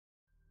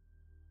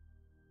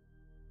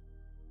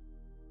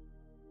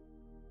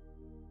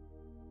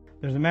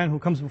There's a man who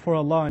comes before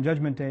Allah on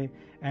Judgment Day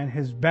and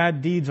his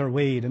bad deeds are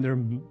weighed and they're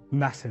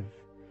massive.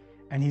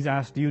 And he's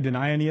asked, do you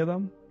deny any of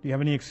them? Do you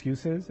have any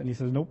excuses? And he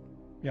says, nope.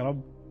 Ya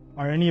Rabb,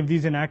 are any of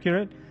these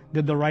inaccurate?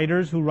 Did the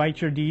writers who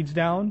write your deeds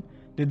down,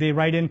 did they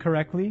write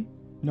incorrectly?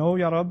 No,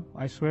 Ya Rabb,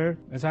 I swear,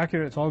 it's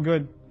accurate, it's all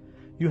good.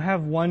 You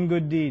have one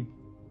good deed.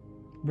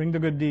 Bring the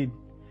good deed.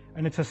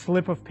 And it's a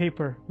slip of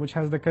paper which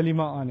has the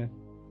kalima on it.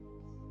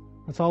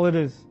 That's all it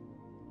is.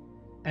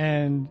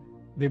 And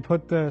they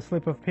put the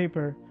slip of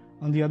paper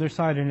on the other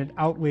side and it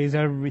outweighs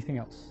everything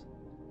else.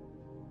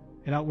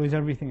 It outweighs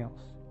everything else.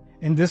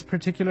 In this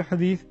particular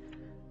hadith,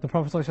 the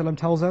Prophet ﷺ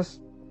tells us,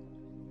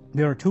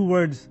 there are two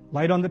words,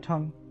 light on the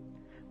tongue,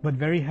 but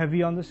very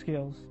heavy on the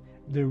scales.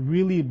 They're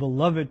really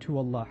beloved to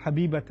Allah.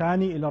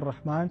 Habibatani ila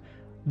Rahman.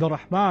 The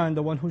Rahman,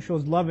 the one who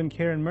shows love and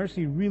care and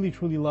mercy, really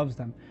truly loves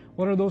them.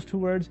 What are those two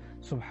words?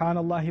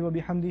 Subhanallahi wa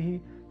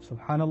bihamdihi,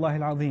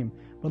 Subhanallah al-Azim.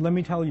 But let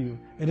me tell you,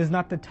 it is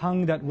not the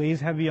tongue that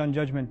weighs heavy on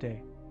Judgment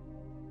Day.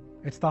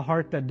 It's the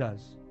heart that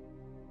does.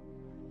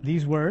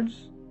 These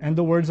words and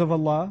the words of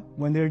Allah,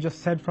 when they're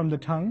just said from the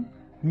tongue,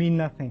 mean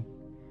nothing.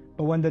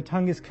 But when the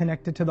tongue is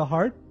connected to the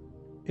heart,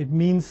 it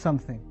means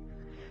something.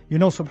 You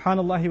know,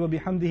 Subhanallah wa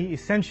bihamdihi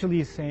essentially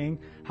is saying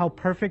how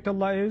perfect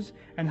Allah is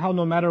and how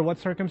no matter what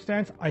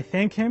circumstance, I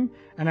thank Him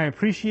and I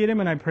appreciate Him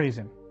and I praise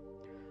Him.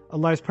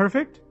 Allah is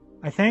perfect,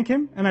 I thank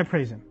Him and I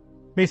praise Him.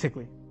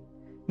 Basically.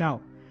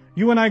 Now,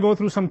 you and I go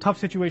through some tough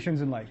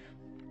situations in life.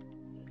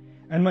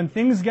 And when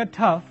things get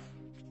tough,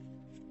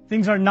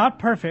 things are not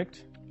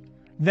perfect,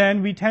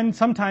 then we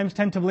sometimes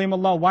tend to blame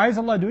Allah. Why is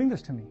Allah doing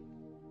this to me?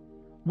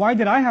 Why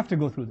did I have to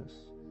go through this?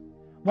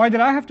 Why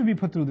did I have to be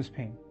put through this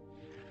pain?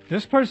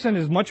 This person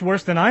is much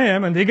worse than I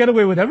am and they get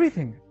away with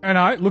everything.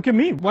 And look at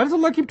me. Why does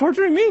Allah keep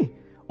torturing me?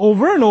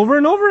 Over and over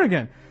and over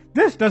again.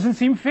 This doesn't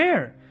seem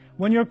fair.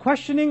 When you're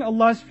questioning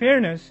Allah's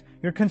fairness,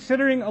 you're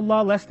considering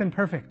Allah less than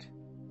perfect.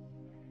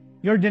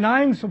 You're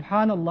denying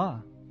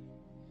Subhanallah.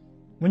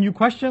 When you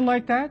question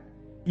like that,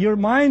 your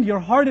mind, your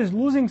heart is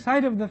losing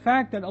sight of the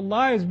fact that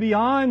Allah is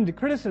beyond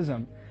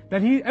criticism.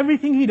 That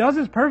everything He does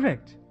is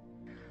perfect.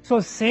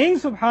 So saying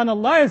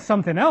Subhanallah is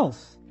something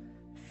else.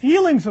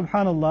 Feeling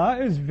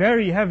Subhanallah is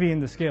very heavy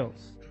in the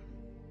scales.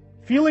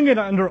 Feeling it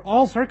under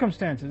all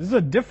circumstances is a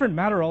different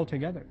matter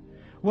altogether.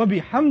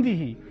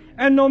 وَبِحَمْدِهِ.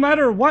 And no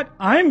matter what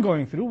I'm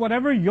going through,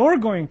 whatever you're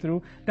going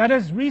through, that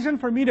is reason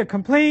for me to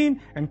complain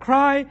and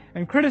cry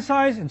and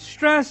criticize and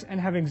stress and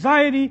have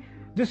anxiety.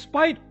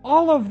 Despite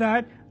all of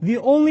that, the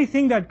only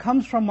thing that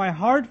comes from my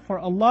heart for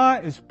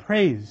Allah is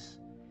praise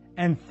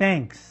and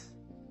thanks.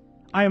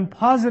 I am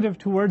positive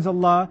towards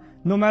Allah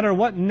no matter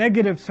what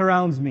negative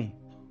surrounds me.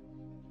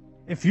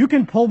 If you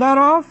can pull that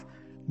off,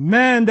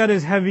 man, that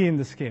is heavy in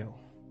the scale.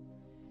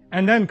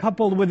 And then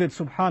coupled with it,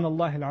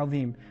 Subhanallah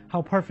al-Azim,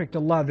 how perfect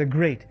Allah the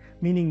Great.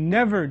 Meaning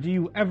never do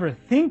you ever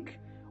think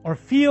or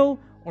feel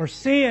or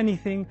say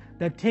anything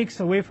that takes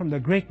away from the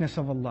greatness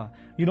of Allah.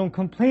 You don't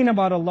complain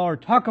about Allah or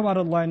talk about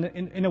Allah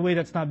in a way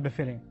that's not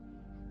befitting.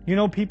 You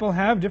know, people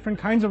have different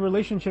kinds of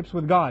relationships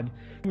with God.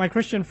 My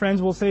Christian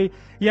friends will say,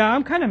 yeah,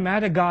 I'm kind of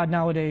mad at God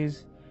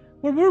nowadays.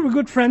 We were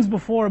good friends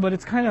before, but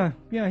it's kind of,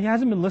 He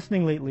hasn't been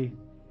listening lately.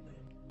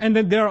 And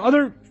then there are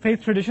other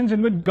faith traditions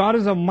in which God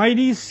is a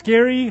mighty,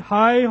 scary,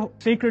 high,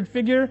 sacred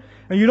figure,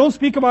 and you don't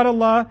speak about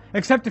Allah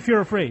except if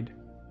you're afraid.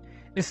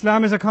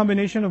 Islam is a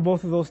combination of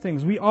both of those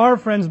things. We are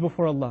friends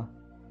before Allah.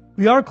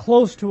 We are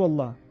close to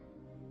Allah.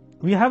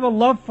 We have a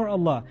love for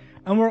Allah.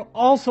 And we're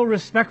also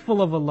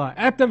respectful of Allah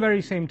at the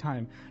very same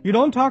time. You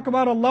don't talk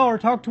about Allah or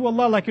talk to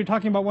Allah like you're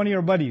talking about one of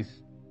your buddies.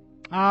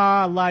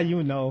 Ah, Allah,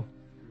 you know.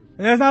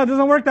 It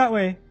doesn't work that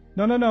way.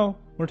 No.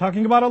 We're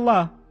talking about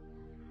Allah.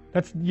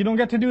 You don't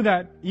get to do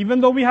that.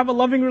 Even though we have a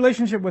loving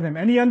relationship with Him,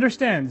 and He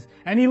understands,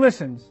 and He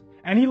listens,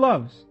 and He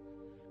loves.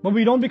 But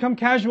we don't become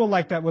casual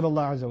like that with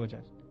Allah Azza wa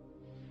Jal.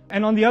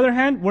 And on the other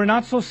hand, we're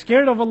not so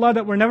scared of Allah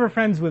that we're never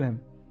friends with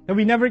Him. That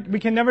we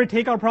can never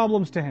take our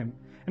problems to Him,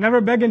 and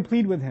never beg and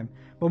plead with Him.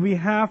 But we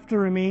have to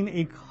remain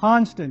a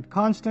constant.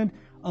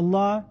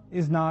 Allah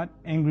is not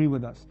angry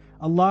with us.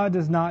 Allah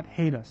does not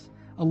hate us.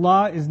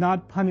 Allah is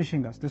not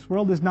punishing us. This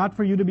world is not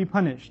for you to be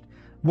punished.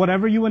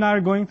 Whatever you and I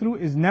are going through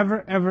is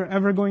never,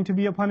 ever going to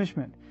be a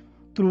punishment.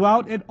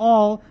 Throughout it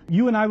all,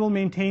 you and I will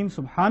maintain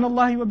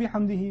Subhanallah wa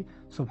bihamdihi,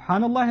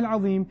 Subhanallah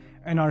al-Azim,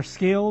 and our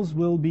scales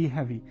will be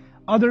heavy.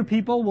 Other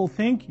people will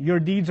think your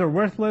deeds are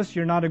worthless,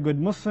 you're not a good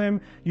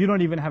Muslim, you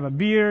don't even have a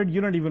beard,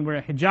 you don't even wear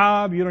a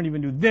hijab, you don't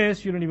even do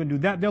this, you don't even do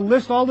that. They'll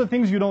list all the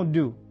things you don't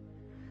do.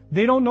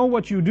 They don't know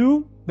what you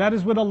do, that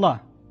is with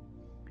Allah.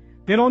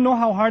 They don't know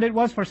how hard it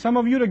was for some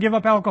of you to give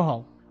up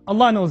alcohol.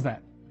 Allah knows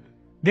that.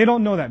 They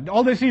don't know that.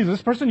 All they see is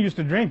this person used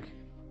to drink.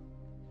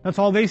 That's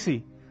all they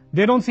see.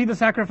 They don't see the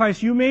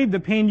sacrifice you made, the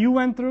pain you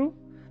went through,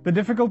 the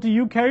difficulty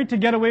you carried to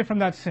get away from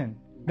that sin.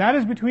 That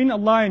is between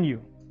Allah and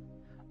you.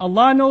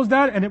 Allah knows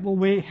that, and it will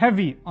weigh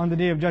heavy on the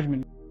Day of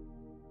Judgment.